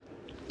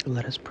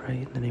Let us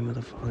pray in the name of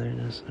the Father, and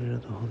of the Son, and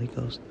of the Holy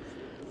Ghost.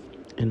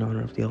 In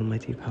honor of the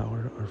almighty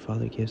power our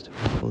Father gives to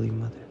our Holy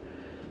Mother.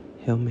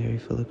 Hail Mary,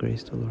 full of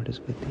grace, the Lord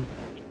is with thee.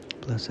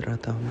 Blessed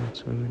art thou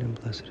amongst women, and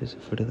blessed is the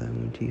fruit of thy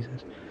womb,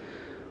 Jesus.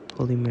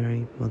 Holy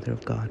Mary, Mother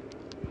of God,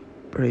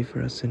 pray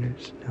for us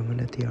sinners, now and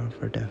at the hour of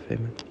our death.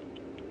 Amen.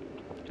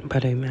 By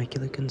thy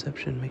immaculate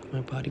conception, make my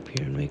body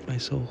pure and make my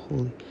soul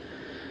holy.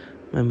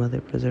 My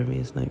Mother, preserve me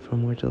this night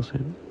from mortal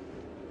sin.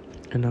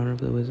 In honor of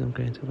the wisdom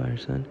granted by our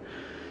Son.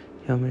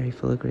 Hail Mary,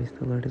 full of grace,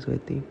 the Lord is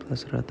with thee.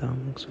 Blessed art thou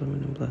amongst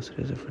women, and blessed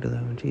is the fruit of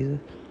thy womb, Jesus.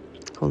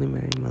 Holy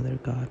Mary, Mother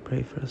of God,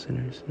 pray for us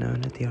sinners, now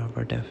and at the hour of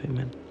our death.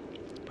 Amen.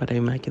 By thy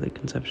immaculate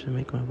conception,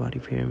 make my body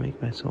pure and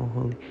make my soul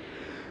holy.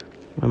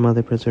 My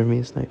Mother, preserve me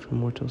this night from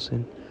mortal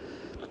sin.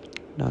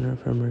 In honor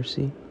of her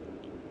mercy,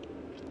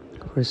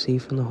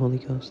 receive from the Holy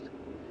Ghost.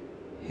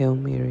 Hail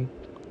Mary,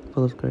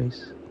 full of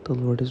grace, the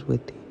Lord is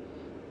with thee.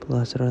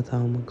 Blessed art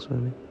thou amongst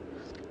women,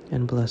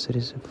 and blessed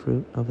is the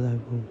fruit of thy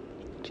womb,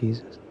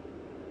 Jesus.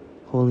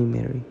 Holy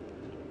Mary,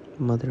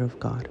 Mother of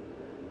God,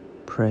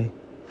 pray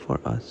for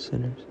us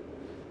sinners,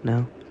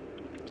 now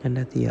and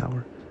at the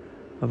hour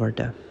of our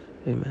death.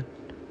 Amen.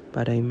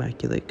 By thy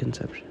immaculate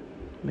conception,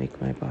 make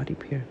my body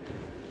pure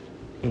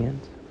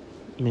and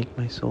make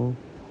my soul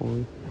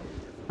holy.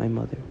 My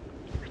Mother,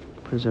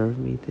 preserve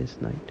me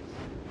this night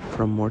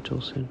from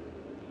mortal sin.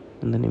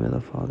 In the name of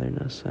the Father, and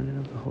of the Son, and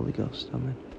of the Holy Ghost. Amen.